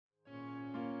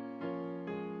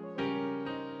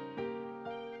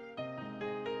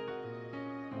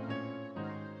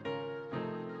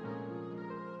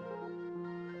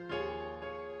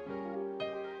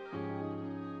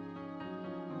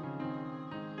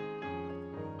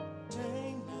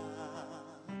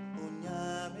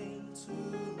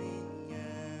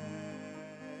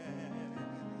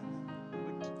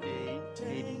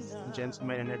and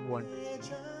gentlemen, and everyone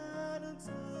listening.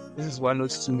 This is One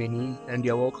Note Too Many, and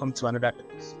you're welcome to another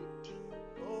episode.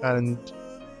 And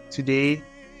today,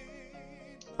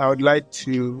 I would like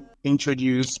to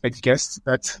introduce a guest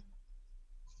that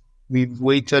we've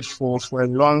waited for a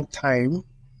long time,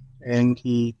 and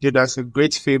he did us a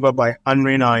great favor by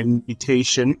honoring our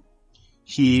invitation.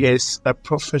 He is a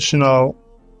professional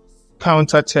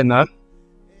countertenor.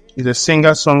 He's a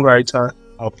singer-songwriter.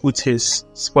 I'll put his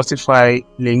Spotify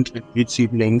link and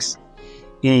YouTube links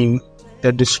in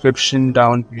the description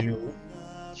down below.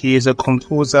 He is a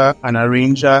composer, an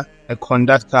arranger, a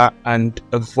conductor, and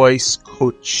a voice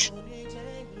coach.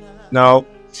 Now,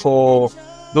 for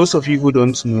those of you who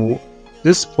don't know,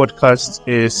 this podcast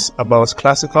is about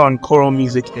classical and choral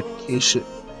music education.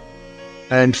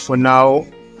 And for now,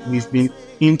 we've been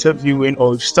interviewing, or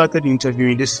we've started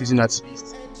interviewing this season at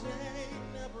least,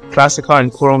 classical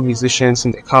and choral musicians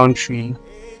in the country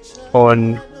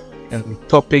on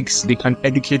topics they can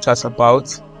educate us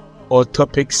about, or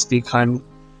topics they can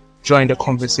join the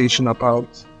conversation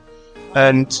about.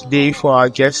 And today, for our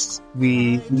guest,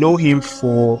 we know him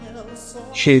for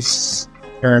his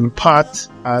part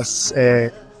as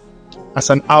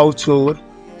an alto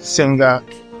singer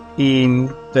in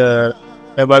the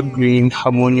evergreen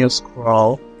harmonious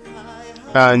choral.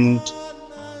 And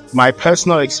my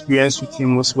personal experience with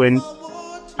him was when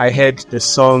I heard the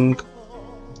song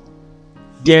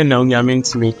Dear Now Nyamin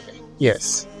to Me,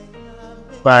 yes,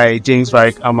 by James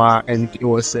Varikama, and it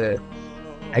was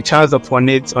I chanced upon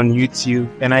it on YouTube,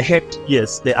 and I heard,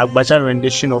 yes, the Agbaja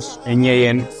rendition of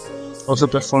Enyeyen, also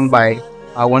performed by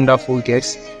our wonderful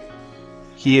guest.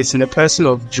 He is in the person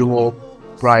of Joel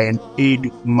BRYAN,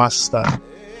 AIDOO Master,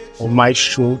 or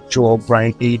Maestro Joel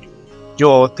BRYAN AIDOO.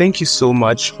 Joel, thank you so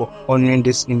much for honoring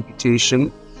this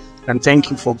invitation, and thank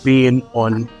you for being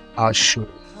on our show.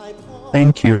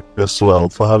 Thank you as well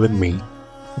for having me.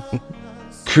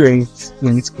 Great.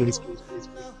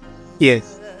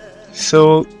 Yes.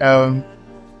 So,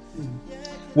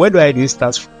 where do I even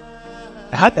start from?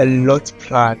 I had a lot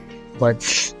planned, but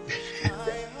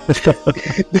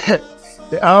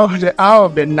the hour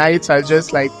of the night are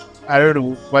just like, I don't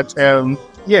know. But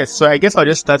yes, so I guess I'll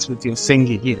just start with your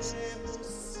singing. Yes.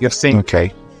 Your singing.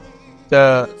 Okay.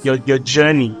 Your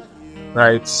journey,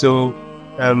 right? So,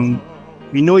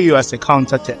 we know you as a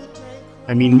countertenor.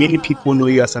 I mean, many people know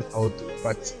you as an alto,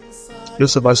 but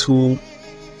those of us who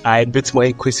are a bit more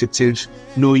inquisitive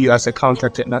know you as a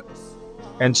countertenor.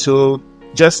 And so,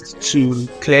 just to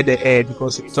clear the air,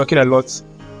 because we're talking a lot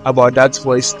about that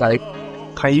voice type,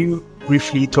 can you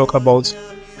briefly talk about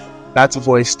that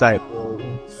voice type, or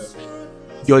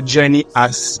your journey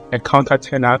as a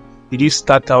countertenor? Did you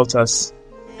start out as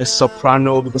a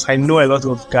soprano? Because I know a lot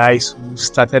of guys who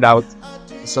started out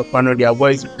soprano, their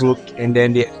voice broke, and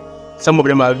then some of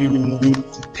them have even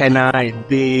moved to tenor and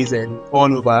bass and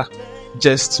all over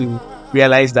just to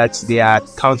realize that they are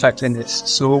countertenors.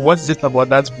 So what's it about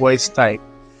that voice type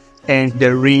and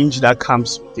the range that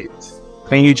comes with it?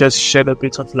 Can you just shed a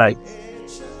bit of light?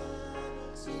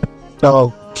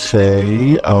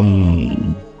 Okay,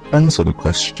 thanks for the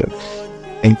question.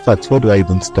 In fact, where do I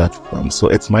even start from? So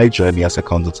it's my journey as a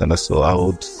countertenor. So I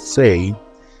would say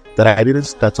that I didn't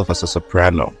start off as a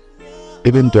soprano,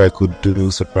 even though I could do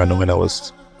soprano when I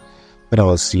was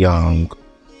young.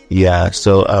 Yeah,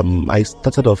 so I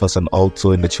started off as an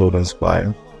alto in the children's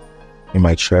choir in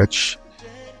my church.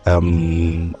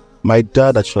 My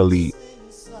dad actually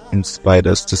inspired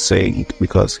us to sing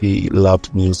because he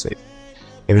loved music.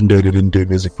 Even though he didn't do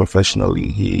music professionally,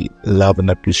 he loved and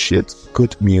appreciated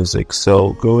good music.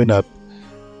 So growing up,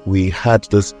 we had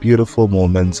this beautiful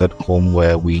moments at home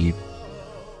where we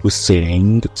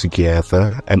sang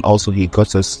together, and also he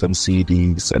got us some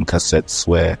CDs and cassettes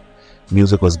where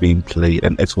music was being played,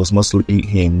 and it was mostly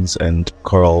hymns and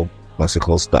choral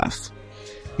classical stuff.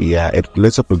 Yeah, it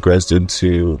later progressed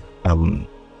into our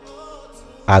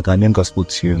Ghanaian gospel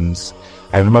tunes.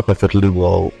 I remember perfectly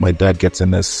well my dad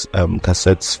getting us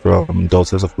cassettes from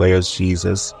Daughters of Players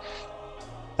Jesus.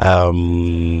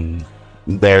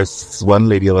 There's one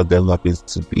lady over there who happens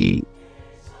to be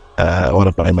one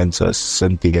of my mentors,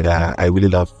 Cynthia. I really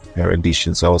love her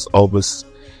rendition, so I was always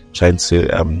trying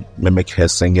to mimic her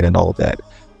singing and all that.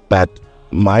 But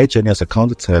my journey as a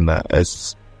countertenor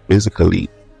is basically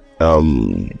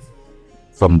from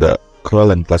the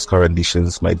choral and classical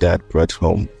renditions my dad brought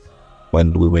home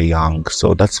when we were young.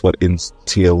 So that's what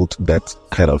instilled that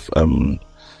kind of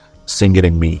singing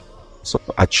in me. So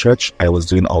at church, I was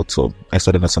doing alto. I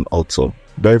started as an alto,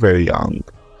 very, very young.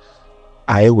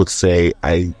 I would say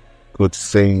I could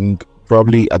sing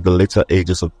probably at the later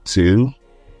ages of 2.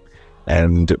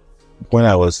 And when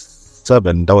I was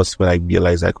 7, that was when I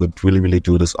realized I could really, really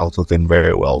do this alto thing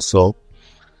very well. So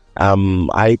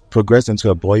I progressed into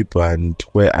a boy band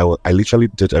where I literally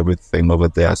did everything over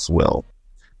there as well,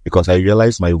 because I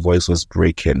realized my voice was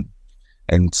breaking.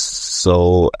 And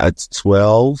so at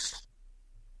 12,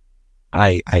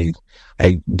 I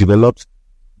developed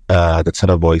the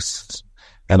tenor voice,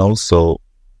 and also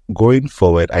going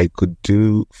forward, I could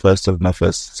do first tenor,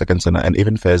 first, second tenor, and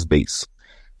even first bass.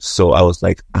 So I was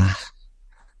like,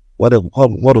 what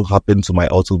will happen to my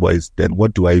alto voice then?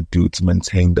 What do I do to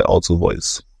maintain the alto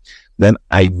voice? Then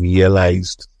I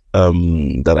realized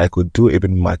that I could do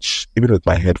even with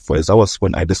my head voice. That was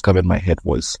when I discovered my head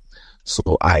voice.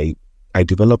 So I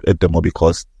developed it more,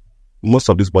 because most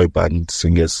of these boy band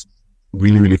singers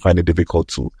really, really find it difficult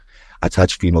to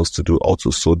attach females to do alto.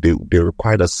 So they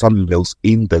require that some males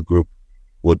in the group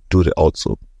would do the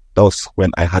alto. That was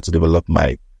when I had to develop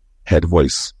my head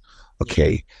voice.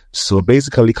 Okay. So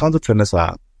basically countertenors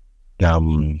are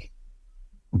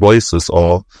voices,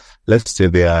 or let's say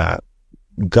they are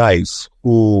guys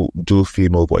who do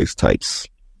female voice types.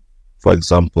 For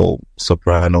example,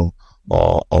 soprano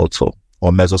or alto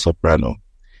or mezzo soprano.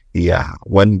 Yeah.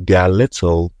 When they are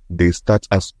little, they start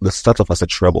off as a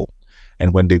treble.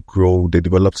 And when they grow, they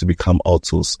develop to become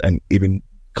altos and even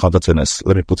countertenors.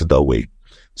 Let me put it that way.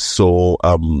 So,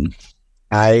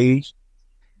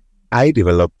 I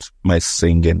developed my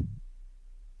singing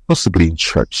possibly in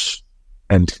church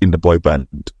and in the boy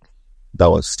band.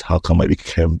 That was how come I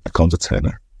became a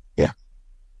countertenor. Yeah.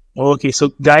 Okay, so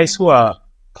guys who are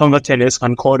countertenors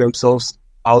can call themselves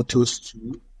altos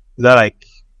too. Is that like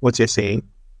what you're saying?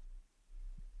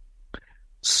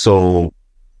 So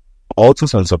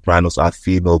altos and sopranos are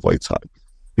female voice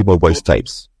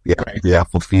types. Yeah, Right. they are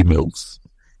for females.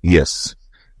 Yes.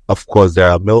 Of course, there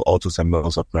are male altos and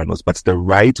male sopranos, but the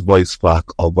right voice pack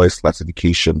or voice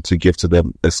classification to give to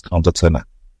them is countertenor.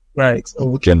 Right.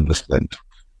 Do you understand?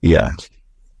 Yeah.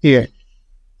 Yeah.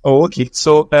 Oh, okay.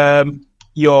 So,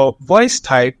 your voice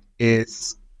type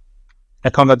is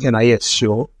a countertenor, yes,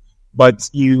 sure. But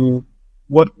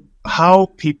how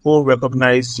people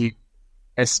recognize you,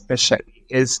 especially,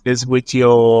 is with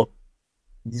your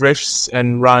riffs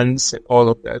and runs and all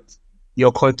of that.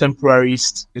 Your contemporary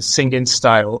singing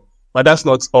style, but that's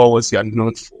not always you're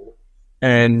known for.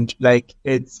 And like,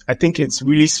 I think it's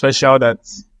really special that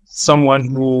someone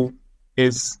who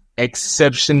is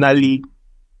exceptionally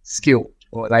skilled,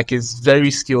 or like is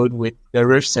very skilled with the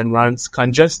riffs and runs,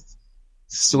 can just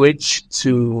switch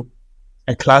to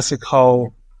a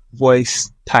classical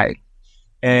voice type.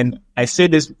 And I say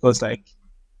this because like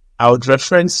I would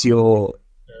reference your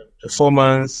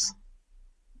performance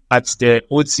at the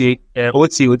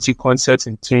OTOT concert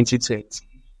in 2020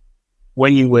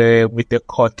 when you were with the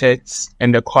quartet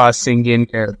and the choir singing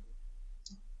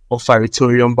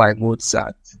Offertorium by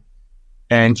Mozart,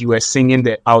 and you were singing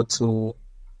the alto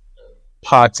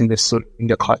part in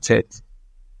the quartet.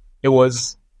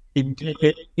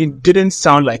 It didn't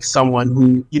sound like someone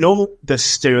who, the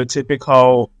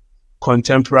stereotypical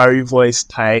contemporary voice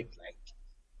type, like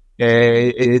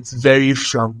it's very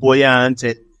flamboyant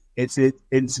and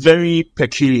it's very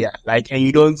peculiar, like, and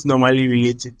you don't normally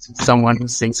relate it to someone who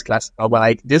sings classical, but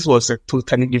like this was a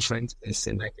totally different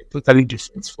person, like a totally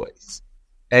different voice.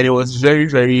 And it was very,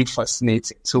 very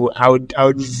fascinating. So I would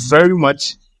very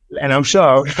much, and I'm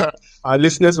sure our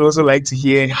listeners would also like to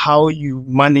hear how you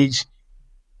manage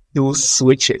those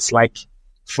switches, like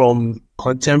from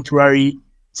contemporary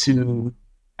to,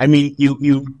 I mean,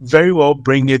 you very well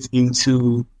bring it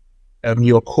into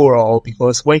your choral,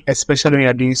 because especially when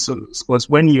you're doing solos, because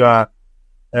when you are,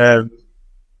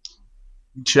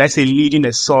 should I say, leading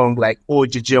a song, like, when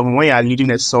you are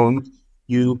leading a song,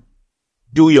 you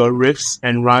do your riffs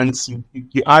and runs,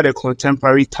 you add a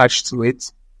contemporary touch to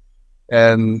it.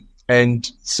 And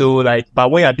so like,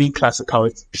 but when you're doing classical,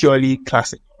 it's purely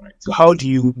classical, right? So how do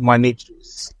you manage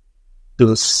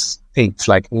those things,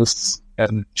 like those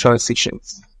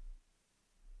transitions?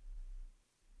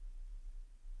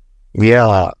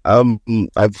 Yeah,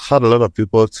 I've had a lot of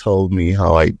people tell me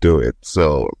how I do it,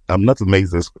 so I'm not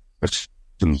amazed this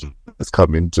question is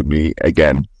coming to me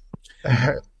again.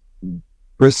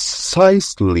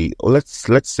 Precisely,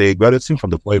 let's say graduating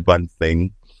from the boy band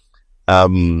thing,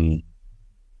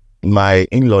 my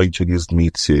in-law introduced me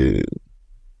to,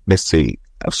 let's say,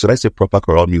 should I say proper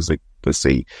choral music per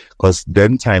se? Because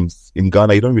then times in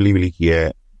Ghana, you don't really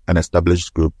hear an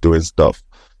established group doing stuff.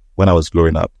 When I was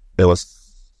growing up, there was,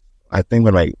 I think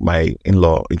when my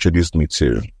in-law introduced me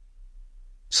to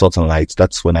Salt and Light,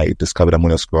 that's when I discovered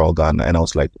Harmonious Choral Ghana, and I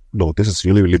was like, no, this is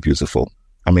really, really beautiful.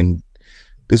 I mean,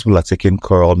 these people are taking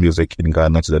choral music in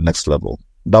Ghana to the next level.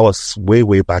 That was way,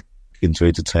 way back in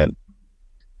 2010.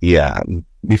 Yeah.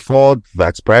 Before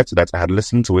that, prior to that, I had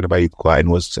listened to Winneba Youth Choir and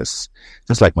it was just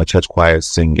like my church choir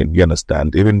singing, you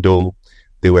understand? Even though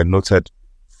they were noted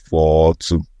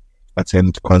to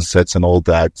attend concerts and all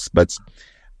that, but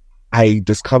I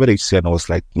discovered HC and I was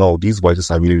like, no, these voices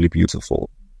are really, really beautiful.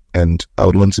 And I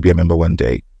would want to be a member one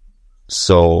day.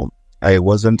 So I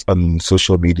wasn't on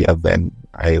social media then.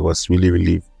 I was really,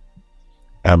 really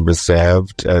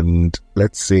reserved and,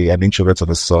 let's say, an introvert of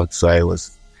a sort. So I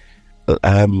was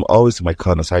always in my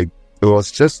corner. So it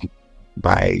was just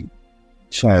by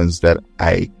chance that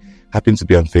I happened to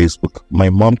be on Facebook. My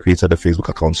mom created a Facebook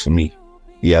account for me.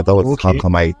 Yeah, that was how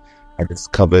come I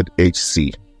discovered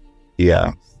HC.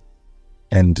 Yeah.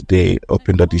 And they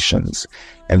opened auditions.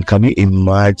 And can you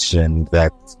imagine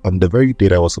that on the very day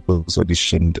that I was supposed to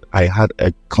audition, I had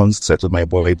a concert with my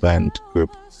boy band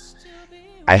group.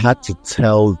 I had to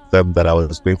tell them that I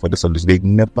was going for this audition. They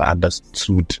never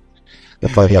understood the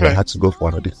fact that I had to go for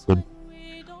an audition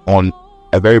on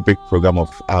a very big program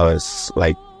of ours.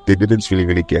 Like, they didn't really,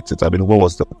 really get it. I mean, what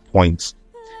was the point?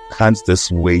 Can't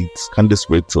this wait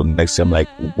till next year? I'm like,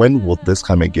 when will this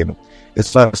come again?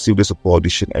 It's not as if they support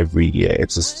audition every year.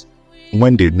 It's just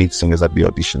when they need singers at the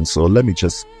audition. So let me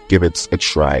just give it a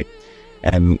try.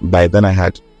 And by then I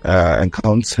had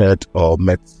encountered or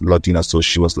met Lordina. So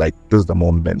she was like, this is the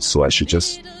moment. So I should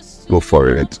just go for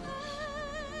it.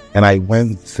 And I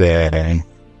went there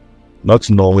not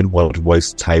knowing what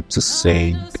voice type to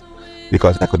sing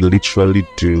because I could literally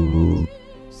do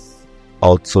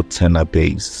alto, tenor,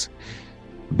 bass.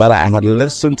 But I had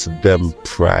listened to them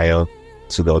prior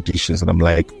to the auditions and I'm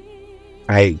like,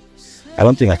 I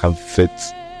don't think I can fit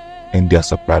in their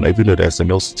soprano, even though there's a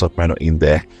male soprano in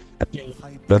there.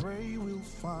 But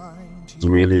it's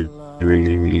really,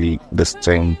 really, really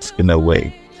distinct in a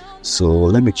way. So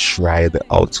let me try the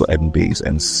alto and bass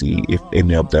and see if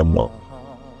any of them will.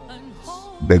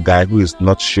 The guy who is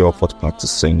not sure of what part to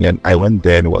sing, and I went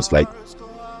there and it was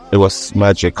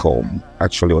magical.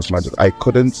 Actually, it was magical. I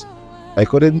couldn't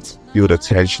feel the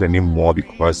tension anymore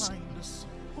because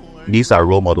these are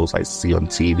role models I see on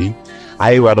TV.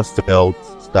 I rather felt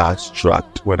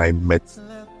starstruck when I met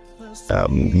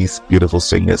these beautiful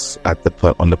singers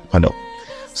on the panel.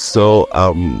 So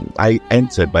I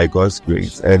entered by God's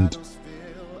grace, and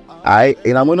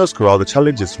in Harmonious Chorale, the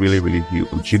challenge is really, really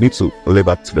huge. You need to live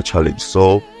up to the challenge.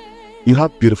 So you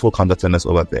have beautiful countertenors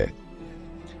over there,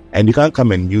 and you can't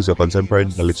come and use your contemporary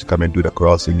knowledge to come and do the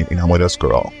chorale singing in Harmonious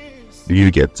Chorale. Do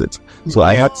you get it? So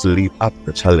I had to live up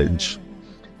the challenge.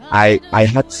 I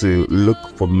had to look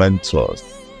for mentors,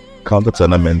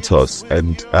 countertenor mentors,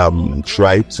 and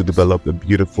try to develop a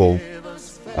beautiful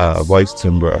voice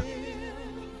timbre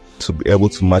to be able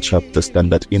to match up the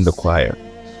standard in the choir.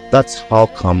 That's how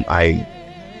come I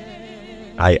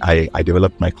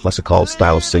developed my classical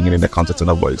style of singing in the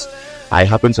countertenor voice. I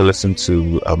happen to listen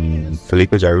to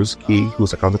Felipe Jaruski,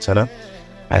 who's a countertenor.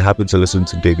 I happen to listen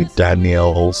to David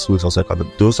Daniels, who is also a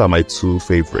countertenor. Those are my two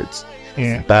favorites.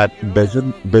 Yeah. But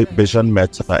Bejan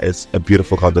Meta is a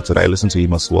beautiful countertenor. I listen to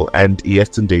him as well. And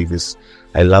Easton Davis,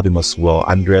 I love him as well.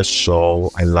 Andreas Shaw,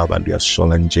 I love Andreas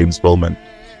Shaw, and James Bowman.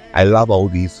 I love all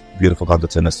these beautiful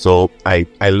countertenors. So I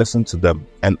listened to them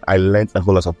and I learned a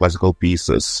whole lot of classical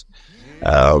pieces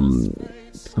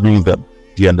through them.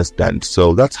 Do you understand?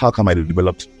 So that's how come I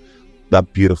developed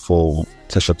that beautiful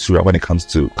tessitura when it comes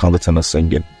to countertenor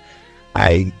singing.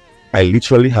 I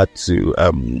literally had to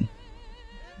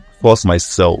force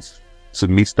myself to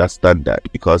meet that standard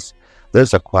because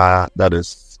there's a choir that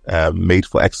is made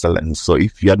for excellence. So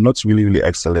if you are not really, really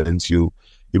excellent, you'll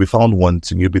be found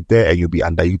wanting, you'll be there and you'll be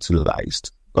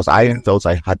underutilized. Because I felt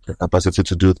I had the capacity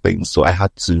to do things, so I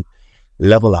had to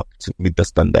level up to meet the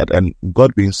standard. And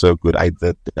God being so good, I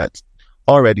did that.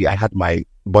 Already I had my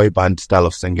boy band style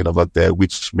of singing over there,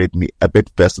 which made me a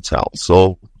bit versatile.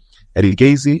 So Eddie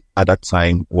Gazy at that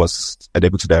time was a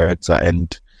deputy director,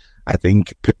 and I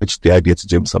think pitched the idea to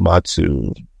James Amar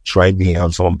to try me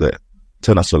on some of the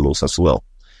tenor solos as well.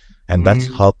 And that's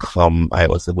how come I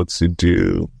was able to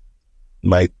do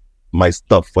my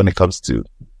stuff when it comes to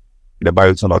the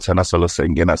baritone or tenor solo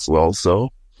singing as well. So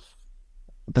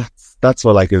that's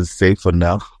all I can say for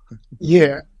now.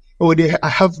 Yeah. Oh, I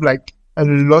have like a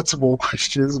lot more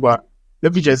questions, but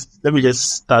let me just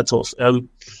start off.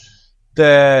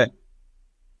 There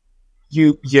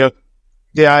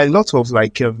are a lot of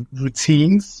like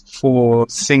routines for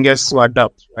singers to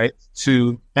adapt, right?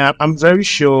 And I'm very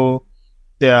sure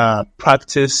there are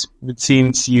practice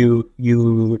routines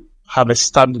you have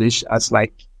established as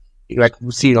like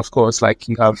routine, of course, like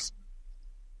you have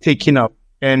taken up.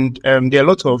 And there are a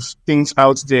lot of things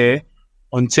out there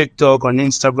on TikTok, on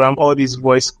Instagram, all these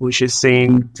voice coaches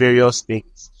saying various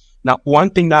things. Now, one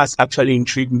thing that's actually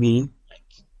intrigued me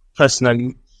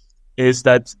personally is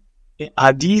that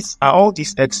are all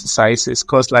these exercises?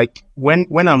 Because like when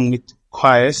I'm with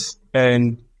choirs,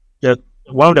 and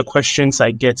one of the questions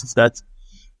I get is that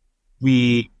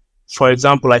for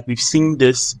example, like we've seen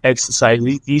this exercise,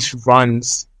 these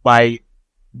runs by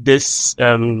this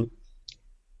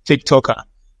TikToker,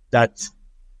 that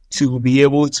to be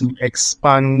able to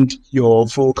expand your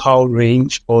vocal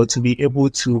range or to be able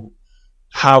to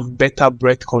have better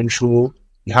breath control,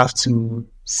 you have to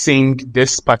sing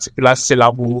this particular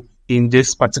syllable in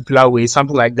this particular way,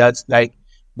 something like that. Like,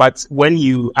 but when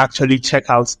you actually check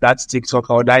out that TikTok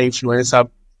or that influencer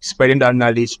spreading that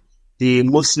knowledge, they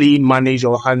mostly manage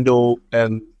or handle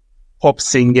pop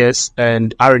singers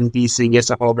and R&B singers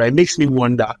and all that. It makes me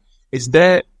wonder, is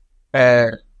there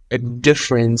a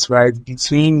difference, right,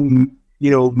 between,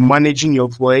 managing your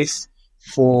voice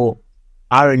for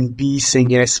R&B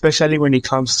singing, especially when it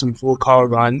comes to vocal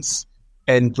runs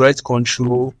and breath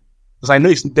control? Because I know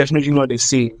it's definitely not the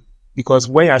same. Because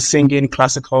when you're singing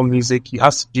classical music, you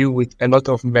have to deal with a lot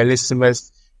of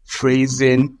melissimo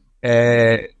phrasing,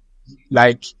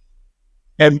 like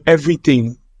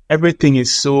everything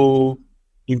is so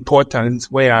important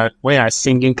when you're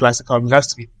singing classical. It has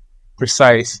to be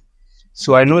precise.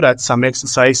 So I know that some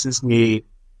exercises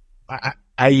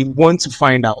I want to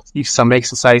find out if some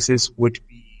exercises would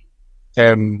be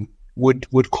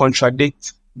would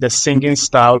contradict the singing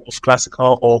style of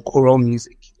classical or choral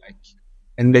music, like,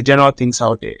 and the general things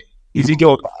out there. Is you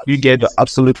get You're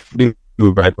absolutely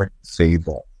right when you say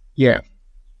that. Yeah.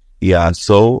 Yeah.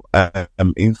 So,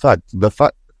 in fact, the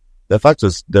fact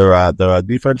is there are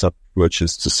different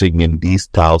approaches to singing these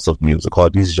styles of music or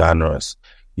these genres.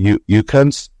 You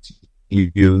can't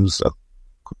use a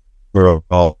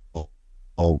choral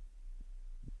or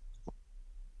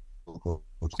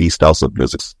these styles of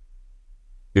music.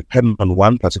 Depend on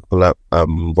one particular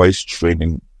voice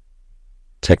training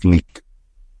technique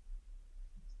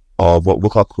or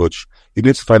vocal coach. You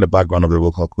need to find the background of the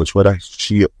vocal coach, whether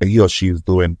he or she is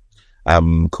doing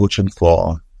coaching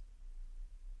for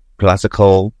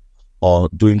classical or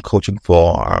doing coaching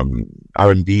for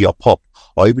R&B or pop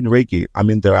or even reggae. I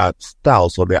mean, there are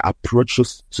styles or there are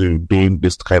approaches to doing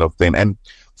this kind of thing. And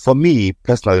for me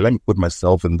personally, let me put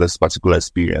myself in this particular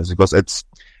experience because it's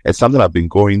something I've been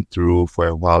going through for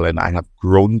a while, and I have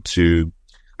grown to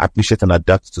appreciate and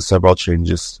adapt to several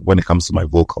changes when it comes to my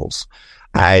vocals.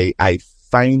 I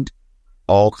find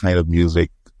all genres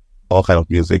of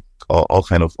music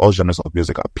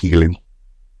appealing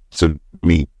to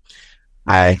me.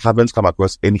 I haven't come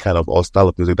across any kind of or style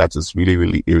of music that is really,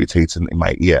 really irritating in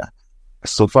my ear.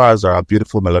 So far as there are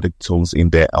beautiful melodic tones in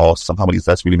there or some harmonies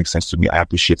that really make sense to me, I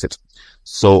appreciate it.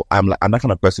 So I'm that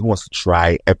kind of person who wants to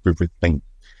try everything.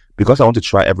 Because I want to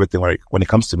try everything when it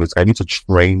comes to music, I need to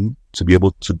train to be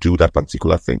able to do that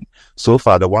particular thing. So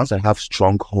far, the ones I have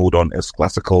strong hold on is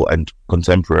classical and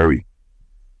contemporary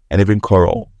and even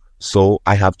choral. So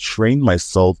I have trained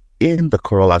myself in the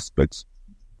choral aspects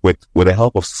with the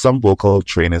help of some vocal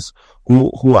trainers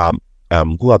who have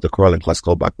the choral and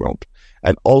classical background,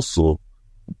 and also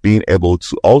being able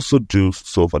to also do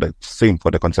so for the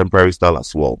contemporary style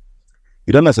as well.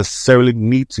 You don't necessarily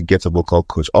need to get a vocal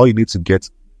coach. All you need to get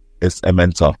is a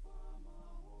mentor.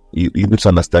 You need to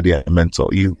understand a mentor.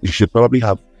 You should probably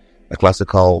have a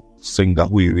classical singer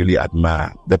who you really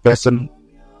admire. The person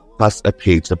has a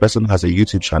page. The person has a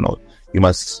YouTube channel. You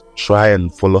must try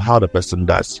and follow how the person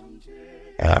does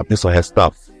his or her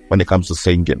stuff when it comes to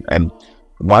singing. And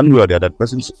one way or the other,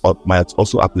 person might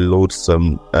also upload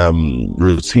some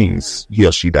routines he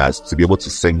or she does to be able to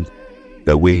sing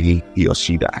the way he or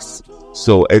she does.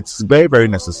 So it's very, very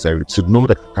necessary to know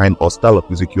the kind or style of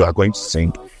music you are going to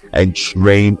sing and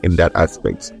train in that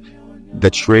aspect.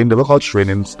 The vocal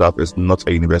training stuff is not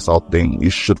a universal thing.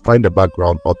 You should find the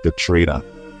background of the trainer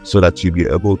so that you'll be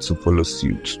able to follow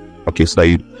suit. Okay, so that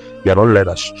you are not led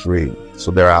astray.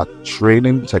 So there are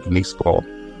training techniques for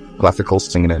classical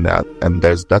singing and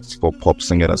there's that for pop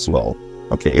singing as well.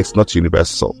 Okay, it's not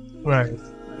universal. Right.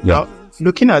 Yeah. Now,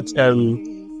 looking at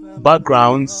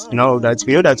backgrounds and all that,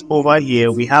 we know that over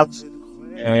here we have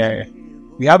a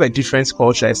different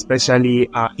culture, especially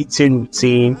our eating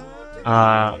routine,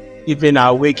 even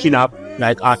our waking up,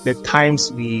 like at the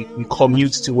times we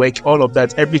commute to work, all of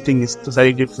that, everything is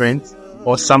totally different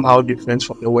or somehow different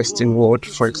from the Western world,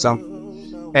 for example.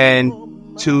 And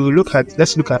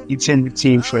let's look at eating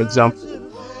routine, for example.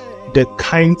 The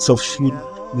kinds of food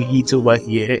we eat over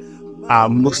here are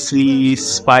mostly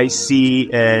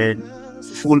spicy and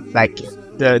full, like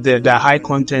the high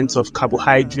contents of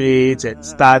carbohydrates and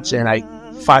starch and like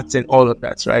fats and all of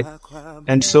that, right?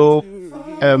 And so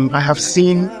I have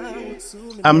seen,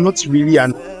 I'm not really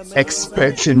an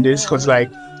expert in this because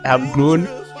like I've grown,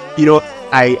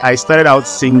 I started out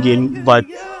singing, but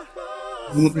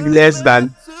less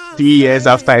than 3 years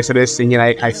after I started singing,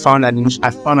 I found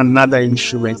another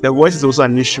instrument. The voice is also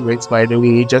an instrument, by the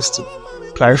way, just to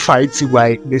clarify to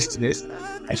my listeners.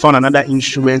 I found another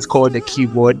instrument called the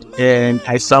keyboard, and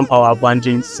I somehow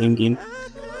abandoned singing.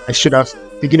 I should have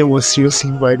taken it more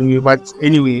seriously, by the way, but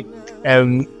anyway,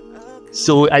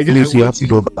 so I did. Please, you have to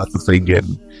go back to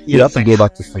singing. You have to go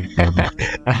back to singing.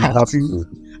 I have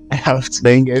to.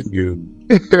 Thank you.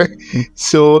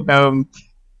 So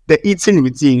the eating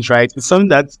routines, right? It's something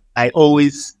that I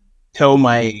always tell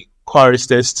my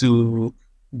choristers to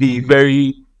be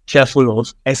very careful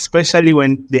of, especially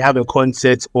when they have a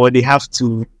concert or they have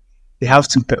to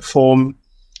perform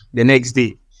the next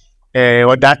day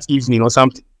or that evening or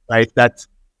something, right? That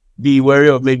be wary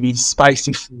of maybe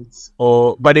spicy foods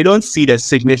but they don't see the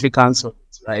significance of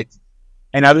it, right?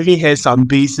 And I've even heard some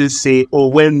bases say, oh,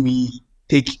 when we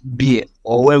take beer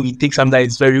or when we take something that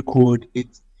is very cold, it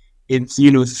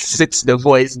sits the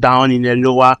voice down in the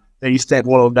lower register,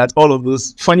 all of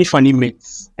those funny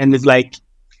myths. And it's like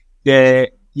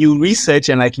you research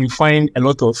and like you find a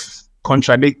lot of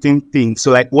contradicting things.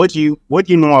 So like what do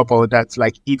you know about that,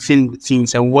 like eating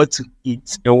routines and what to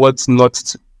eat and what's not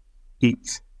to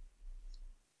eat?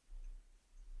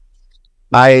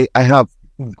 I have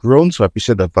grown to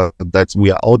appreciate the fact that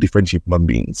we are all different human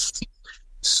beings.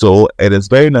 So it is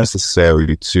very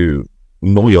necessary to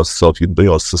know yourself, you know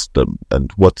your system,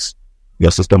 and what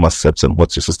your system accepts and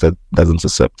what your system doesn't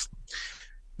accept.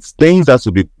 Things that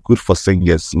would be good for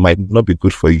singers might not be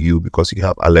good for you because you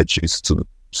have allergies to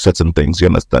certain things. You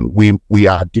understand? We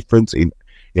are different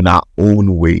in our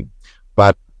own way.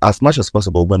 But as much as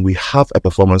possible, when we have a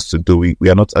performance to do, we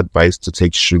are not advised to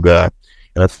take sugar.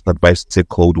 You're not advised to take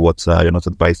cold water. You're not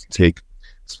advised to take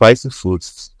spicy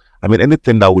foods. I mean,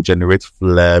 anything that would generate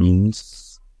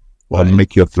phlegms or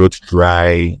make your throat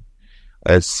dry,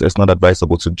 it's not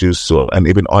advisable to do so. And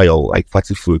even oil, like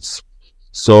fatty foods.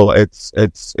 So it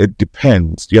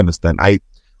depends. Do you understand? I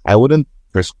wouldn't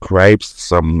prescribe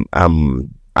some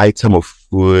item of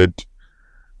food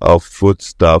or food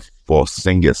stuff for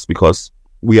singers because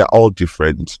we are all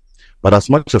different. But as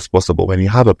much as possible, when you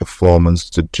have a performance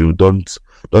to do, don't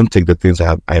take the things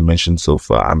I mentioned so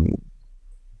far.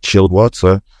 Chilled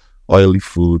water, oily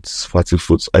foods, fatty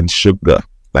foods, and sugar.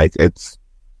 Like it's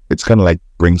kind of like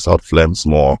brings out phlegms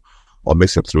more or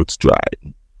makes your throat dry.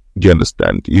 Do you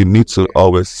understand? You need to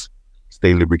always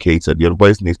stay lubricated. Your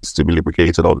voice needs to be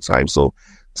lubricated all the time. So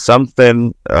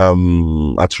something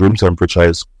at room temperature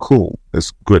is cool.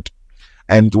 It's good.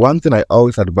 And one thing I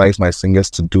always advise my singers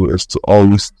to do is to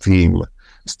always steam.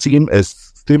 Steaming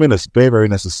is very, very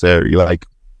necessary. Like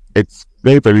it's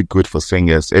very, very good for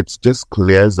singers. It just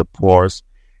clears the pores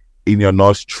in your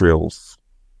nostrils.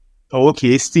 Oh,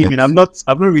 okay, steaming. I've not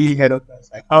really heard of that.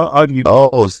 Like, how do you?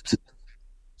 Oh,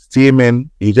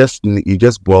 steaming. You just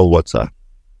boil water,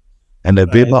 and the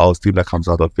vapor or steam that comes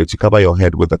out of it, you cover your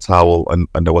head with a towel and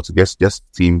the water just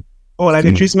steam. Oh, like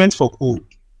the treatment for cold.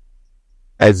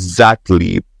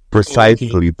 Exactly,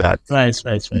 precisely that. Right.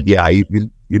 Yeah,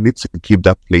 you need to keep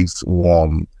that place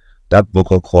warm. That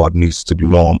vocal cord needs to be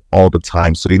warm all the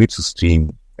time, so you need to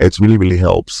steam. It really, really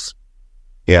helps.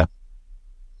 Yeah.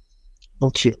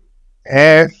 Okay.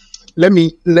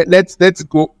 Let's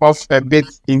go off a bit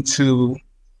into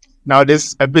now.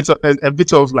 There's a bit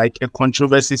of like a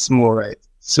controversy more, right?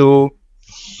 So,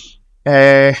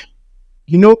 when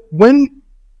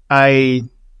I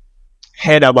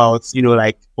heard about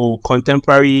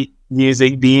contemporary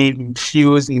music being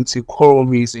infused into choral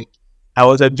music, I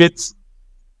was a bit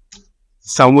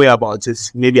somewhere about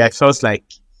it. Maybe I felt like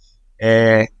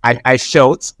I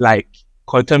felt like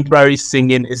contemporary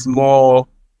singing is more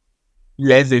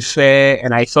laissez-faire,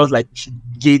 and I felt like we should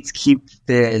gatekeep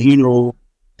the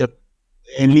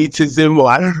elitism, or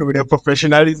I don't know, the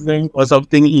professionalism or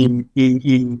something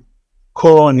in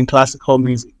choral and in classical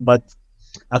music. But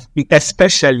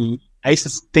especially, I used to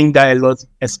think that a lot,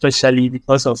 especially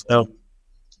because of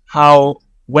how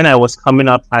when I was coming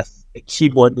up as a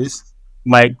keyboardist,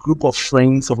 my group of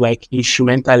friends of like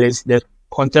instrumentalists, the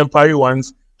contemporary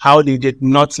ones, how they did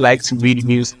not like to read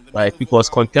music, right? Because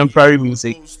contemporary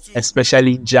music,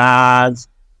 especially jazz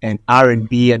and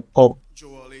R&B and pop,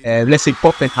 let's say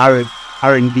pop and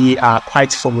R&B are quite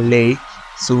formulaic.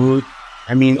 So,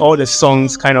 I mean, all the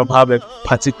songs kind of have a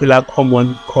particular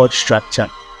common chord structure.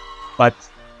 But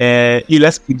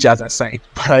let's put jazz aside.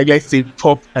 But let's say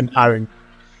pop and R&B.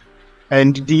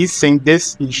 And these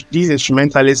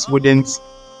instrumentalists wouldn't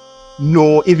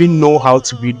even know how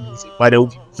to read music, but they'll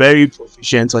be very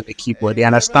proficient on the keyboard. They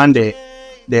understand the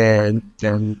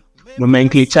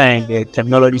nomenclature and the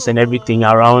technologies and everything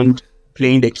around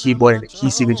playing the keyboard and the key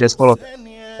signatures, all of that.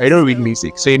 I don't read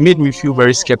music, so it made me feel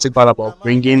very skeptical about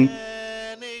bringing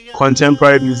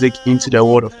contemporary music into the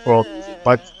world of choral music.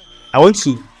 But I want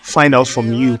to find out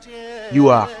from you. You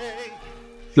are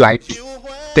like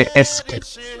the expert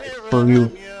for you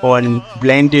on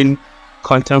blending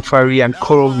contemporary and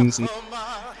choral music.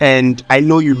 And I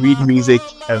know you read music,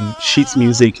 sheet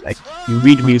music, like you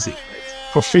read music,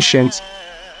 right? Proficient.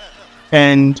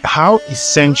 And how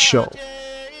essential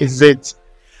is it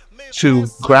to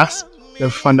grasp the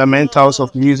fundamentals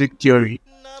of music theory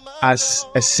as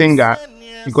a singer?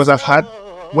 Because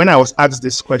when I was asked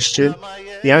this question,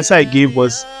 the answer I gave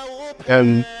was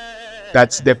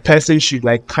that the person should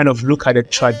like kind of look at the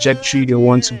trajectory they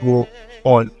want to go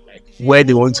on, like where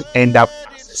they want to end up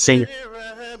as a singer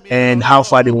and how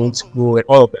far they want to go and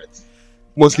all of that.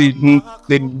 Mostly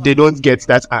they don't get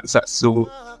that answer,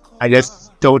 so I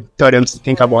just tell them to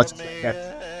think about it like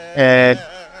that.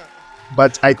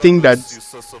 But I think that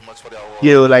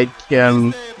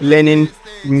learning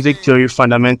music theory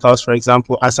fundamentals, for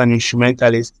example, as an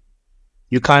instrumentalist,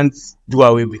 you can't do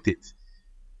away with it.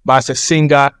 But as a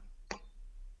singer,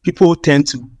 people tend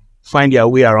to find their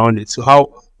way around it. So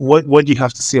what do you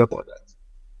have to say about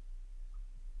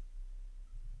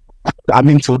that? I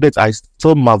mean, to that, I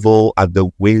still marvel at the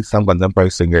way some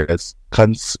contemporary singers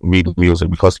can't read music,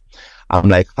 because I'm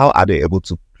like, how are they able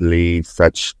to play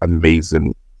such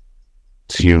amazing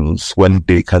tunes when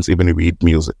they can't even read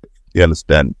music? You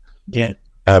understand? Yeah.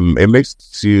 It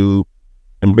makes you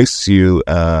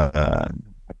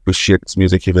appreciate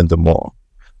music even the more.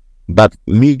 But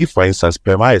me, for instance,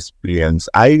 per my experience,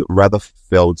 I rather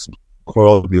felt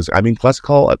choral music. I mean,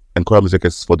 classical and choral music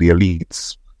is for the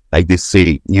elites. Like they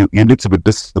say, you need to be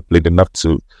disciplined enough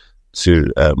to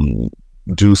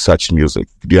do such music.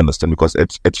 Do you understand? Because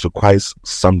it requires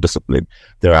some discipline.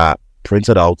 There are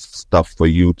printed out stuff for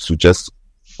you to just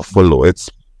follow. It's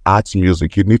art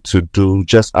music. You need to do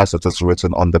just as it is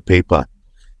written on the paper.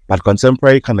 But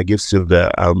contemporary kind of gives you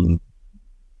the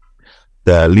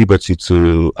liberty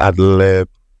to ad lib,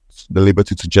 the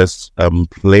liberty to just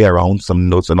play around some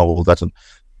notes and all of that. And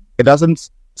it doesn't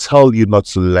tell you not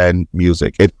to learn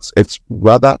music. It's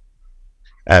rather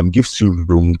gives you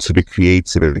room to be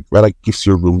creative. It rather gives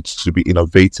you room to be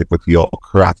innovative with your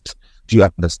craft. Do you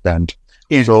understand?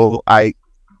 Yeah. So I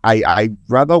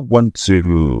rather want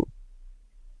to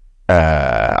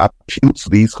appeal to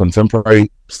these contemporary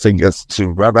singers to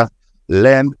rather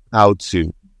learn how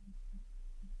to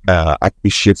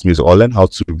appreciate music or learn how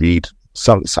to read.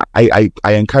 So I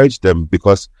encourage them,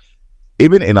 because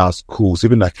even in our schools,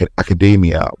 even like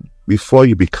academia, before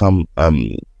you become a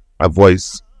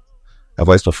voice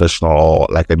professional or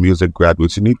like a music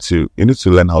graduate, you need to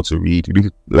learn how to read. You need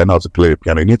to learn how to play the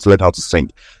piano. You need to learn how to sing.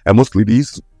 And mostly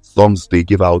these songs they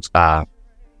give out are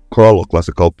choral or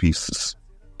classical pieces.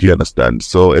 Do you understand?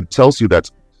 So it tells you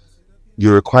that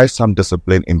you require some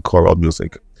discipline in choral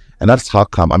music. And that's how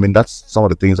come. I mean, that's some of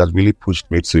the things that really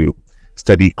pushed me to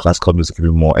study classical music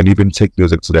even more and even take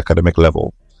music to the academic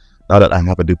level. Now that I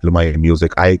have a diploma in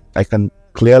music, I can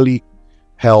clearly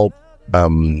help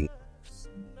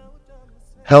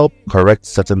correct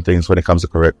certain things when it comes to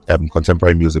correct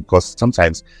contemporary music, because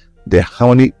sometimes the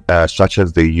harmony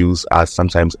structures they use are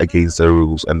sometimes against the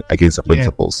rules and against the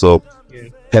principles. So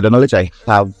the knowledge I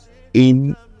have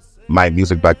in my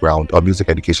music background or music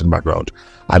education background,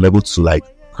 I'm able to like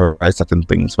correct certain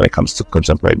things when it comes to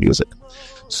contemporary music.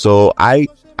 So I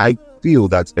feel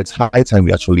that it's high time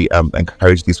we actually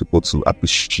encourage these people to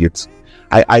appreciate.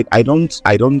 I don't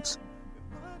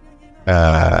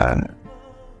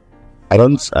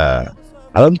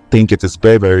think it is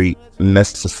very, very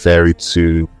necessary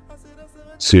to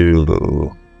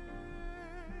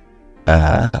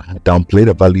downplay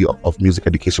the value of music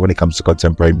education when it comes to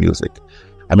contemporary music.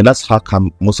 I mean, that's how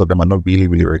come most of them are not really,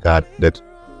 really regarded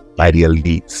by the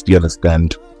elites. Do you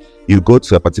understand? You go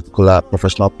to a particular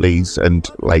professional place and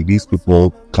like these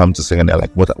people come to sing and they're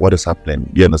like, what is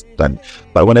happening? You understand?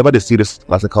 But whenever they see these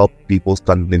classical people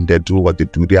standing there do what they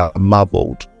do, they are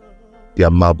marveled.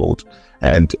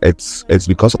 And it's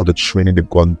because of the training they've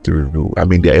gone through. I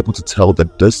mean, they're able to tell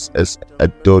that this is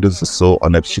AIDOO, this is so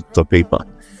on a sheet of paper.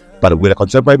 But with the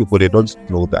contemporary people, they don't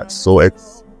know that. So it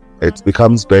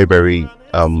becomes very, very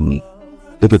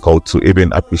difficult to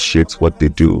even appreciate what they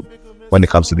do when it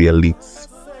comes to the elites.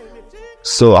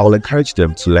 So I will encourage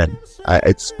them to learn.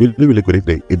 It's really, really good if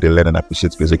they learn and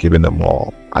appreciate music even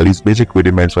more. At least basic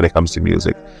rudiments when it comes to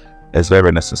music. is very,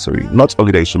 very necessary. Not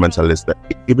only the instrumentalists, but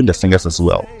even the singers as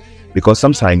well. Because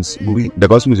sometimes the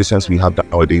gospel musicians we have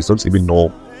nowadays don't even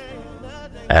know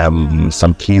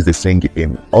some keys they sing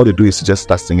in. All they do is just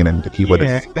start singing and the keyboard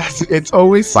is it's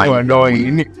always so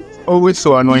annoying. It's always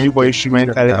so annoying for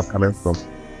instrumentalists. Coming from.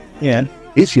 Yeah.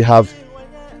 If you have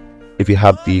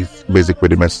these basic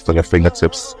rudiments on your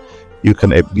fingertips, you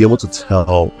can be able to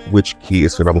tell which key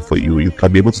is favorable for you. You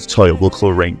can be able to tell your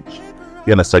vocal range.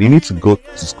 You understand? You need to go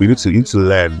to school. You need to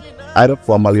learn either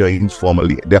formally or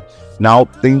informally. Now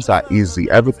things are easy.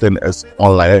 Everything is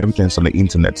online. Everything's on the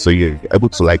internet. So you're able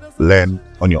to like learn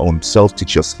on your own,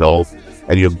 self-teach yourself,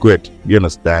 and you're good. You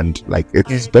understand? Like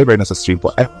it's very, very necessary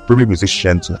for every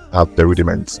musician to have the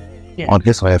rudiments on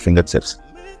his or her fingertips.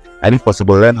 And if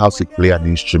possible, learn how to play an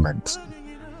instrument.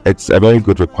 It's a very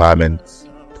good requirement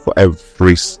for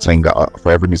every singer,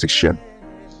 for every musician.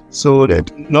 So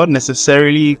not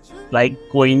necessarily like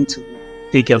going to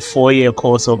take a 4-year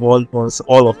course of all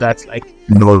of that. Like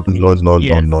no.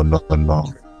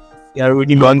 Yeah,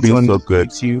 really God being so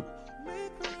good.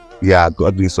 Yeah,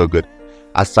 God being so good.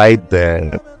 Aside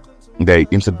the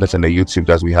internet and the YouTube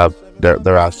that we have,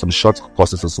 there are some short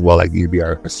courses as well, like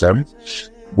EBRSM,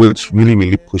 which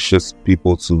really pushes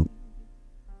people to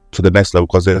the next level,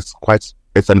 because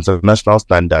it's an international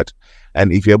standard.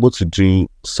 And if you're able to do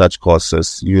such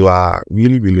courses, you are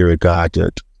really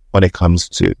regarded when it comes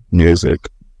to music.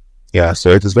 Yeah, so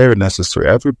it is very necessary.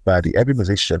 Every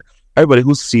musician, everybody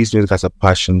who sees music as a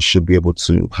passion should be able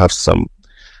to have some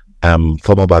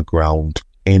formal background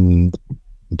in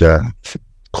the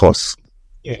course.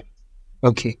 Yeah.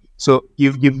 Okay. So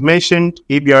you've mentioned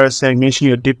ABRSM, mentioned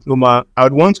your diploma. I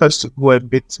would want us to go a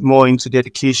bit more into the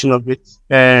education of it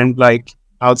and like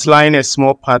outline a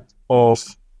small part of,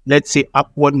 let's say,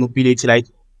 upward mobility. Like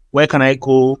where can I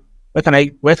go? Where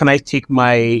can I take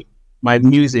my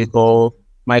music or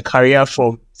my career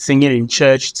from singing in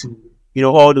church to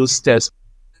all those steps?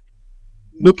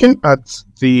 Looking at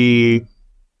the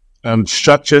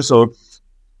structures of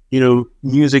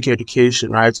music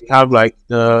education, right? We have like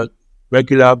the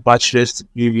regular bachelor's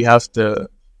degree, we have the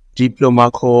diploma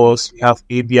course, we have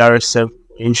ABRSM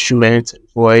instrument and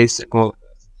voice and all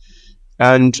that.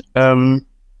 And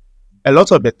a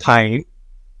lot of the time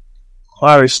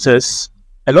choristers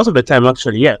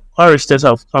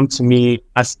have come to me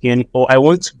asking, I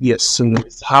want to be a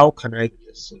soloist. How can I be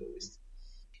a soloist?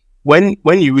 When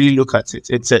you really look at it,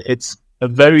 it's a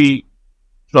very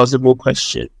plausible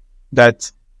question. That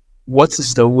what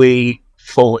is the way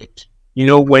forward?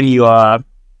 When you are,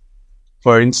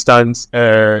 for instance,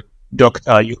 a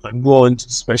doctor, you can go on to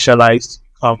specialize to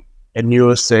become a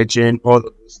neurosurgeon, all of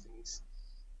those things.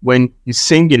 When you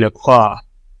sing in a choir,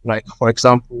 like for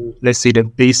example, let's say the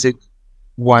basic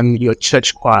one, your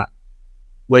church choir,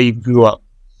 where you grew up,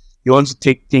 you want to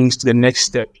take things to the next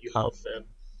step. You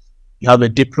have a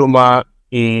diploma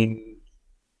in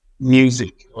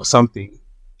music or something,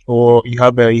 or you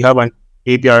have an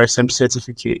ABRSM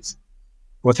certificate,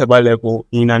 whatever level,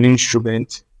 in an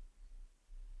instrument.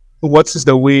 What is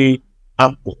the way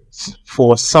upwards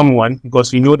for someone?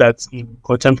 Because we know that in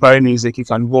contemporary music, you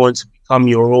can go on to become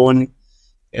your own,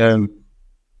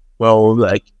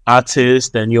 like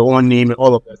artist and your own name and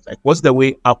all of that. Like, what's the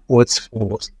way upwards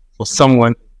for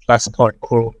someone classical and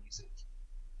choral music?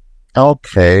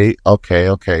 Okay.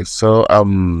 So,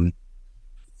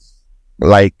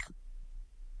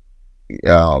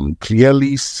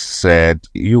 clearly said,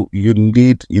 you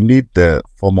need the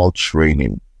formal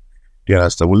training. Do you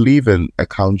understand? We live in a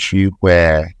country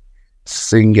where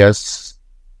singers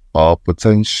or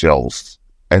potentials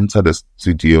enter the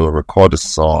studio, record a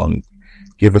song,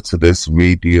 give it to this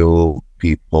radio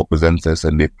people, presenters,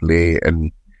 and they play,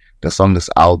 and the song is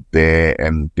out there,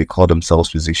 and they call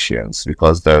themselves musicians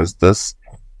because there's this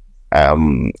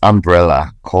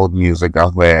umbrella called music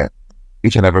out where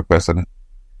each and every person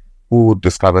who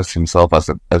discovers himself as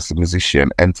a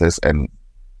musician enters and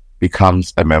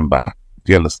becomes a member.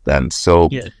 Do you understand? So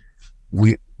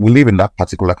we live in that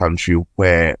particular country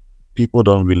where people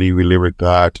don't really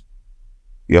regard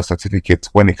your certificate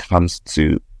when it comes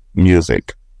to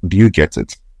music. Do you get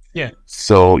it? Yeah.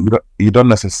 So you don't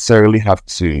necessarily have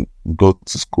to go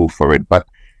to school for it, but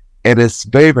it is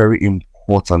very, very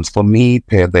important for me,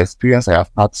 the experience I have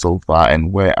had so far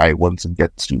and where I want to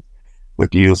get to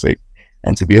with music,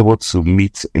 and to be able to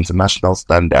meet international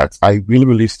standards. I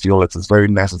really feel it is very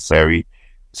necessary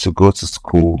to go to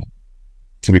school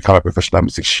to become a professional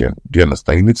musician. Do you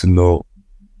understand? You need to know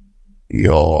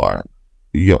your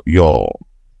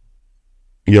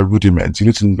rudiments. You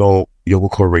need to know your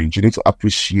vocal range. You need to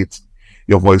appreciate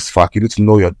your voice fact. You need to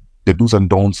know the do's and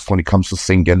don'ts when it comes to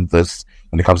singing this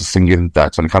when it comes to singing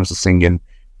that, when it comes to singing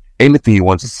anything you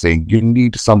want to sing, you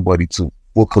need somebody to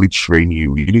vocally train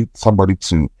you. You need somebody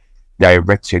to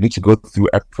direct you. You need to go through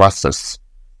a process.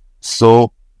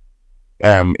 So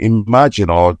imagine,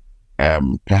 or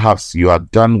perhaps you are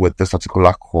done with this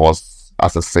particular course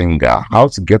as a singer. How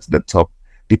to get to the top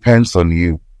depends on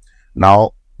you.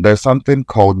 Now, there's something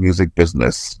called music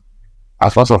business.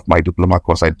 As part of my diploma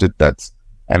course, I did that,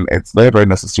 and it's very, very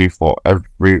necessary for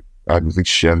every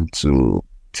musician to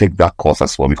take that course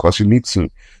as well, because you need to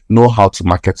know how to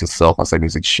market yourself as a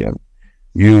musician.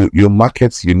 You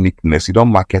market uniqueness. You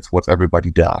don't market what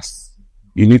everybody does.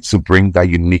 You need to bring that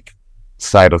unique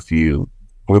side of you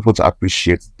for people to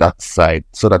appreciate that side,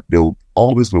 so that they'll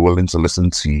always be willing to listen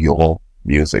to your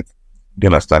music. Do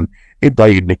you understand? If that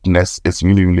uniqueness is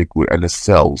really, really good and it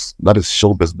sells, that is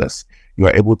show business. You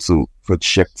are able to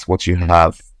project what you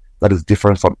have that is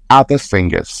different from other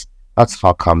singers. That's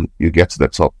how come you get to the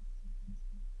top.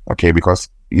 Okay, because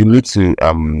you need to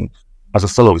as a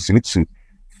soloist, you need to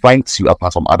find you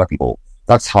apart from other people.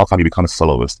 That's how come you become a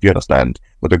soloist. Do you understand?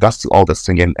 With regards to all the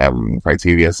singing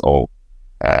criteria, or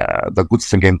the good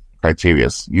singing criteria,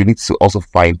 you need to also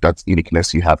find that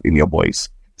uniqueness you have in your voice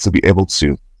to be able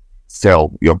to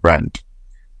sell your brand.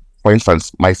 For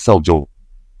instance, myself, Joe,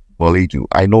 AIDOO,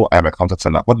 I know I'm a counter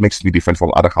tenor. What makes me different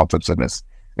from other counter tenors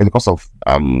is because of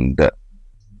the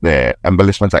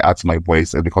embellishments I add to my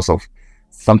voice, and because of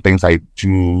some things I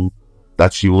do,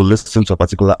 that you will listen to a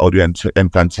particular audio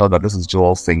and can tell that this is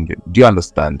Joel singing. Do you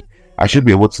understand? I should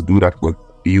be able to do that with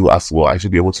you as well. I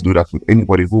should be able to do that with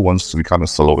anybody who wants to become a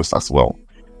soloist as well.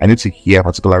 I need to hear a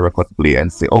particular record play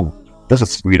and say, oh, this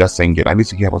is Frida singing. I need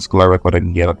to hear a particular record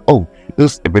and hear that, oh,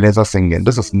 this is Ebenezer singing.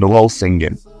 This is Noel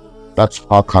singing. That's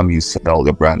how come you sell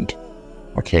your brand.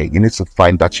 Okay, you need to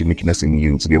find that uniqueness in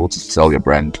you to be able to sell your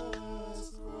brand.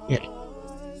 Yeah,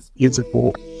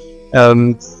 beautiful.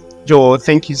 Joel,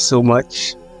 thank you so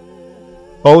much.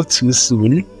 All too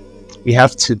soon, we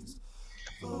have to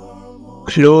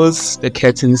close the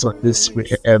curtains on this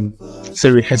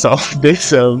rehearsal,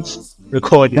 this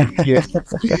recording. Yeah,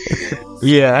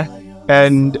 yeah,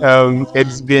 and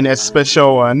it's been a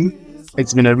special one.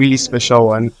 It's been a really special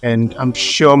one, and I'm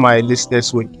sure my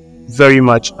listeners would very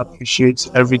much appreciate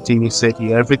everything you said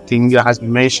here, everything that has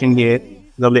been mentioned here.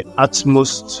 The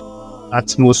utmost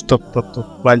top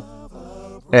one,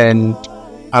 and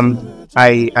I'm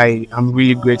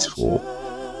really grateful.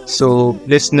 So,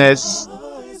 listeners,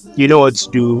 you know what to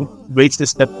do. Rate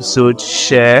this episode,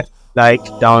 share, like,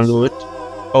 download.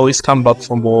 Always come back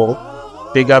for more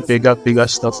bigger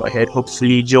stuff ahead.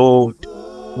 Hopefully, Joe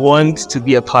wants to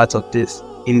be a part of this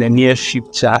in the near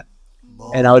future,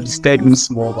 and I'll disturb you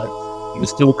small, but you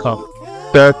still come.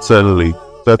 Certainly.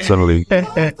 So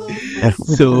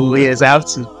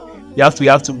yes, we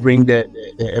have to bring the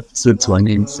episode to an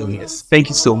end. So yes, thank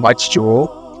you so much,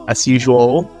 Joel. As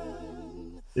usual,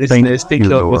 listeners, take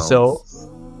care of yourself.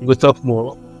 We'll talk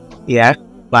more. Yeah,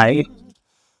 bye.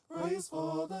 Praise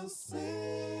for the singing,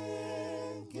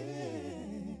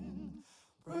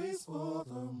 praise for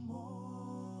the morning,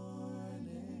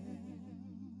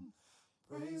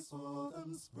 praise for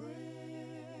them springing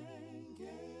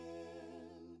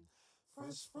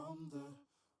fresh from the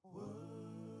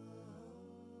word.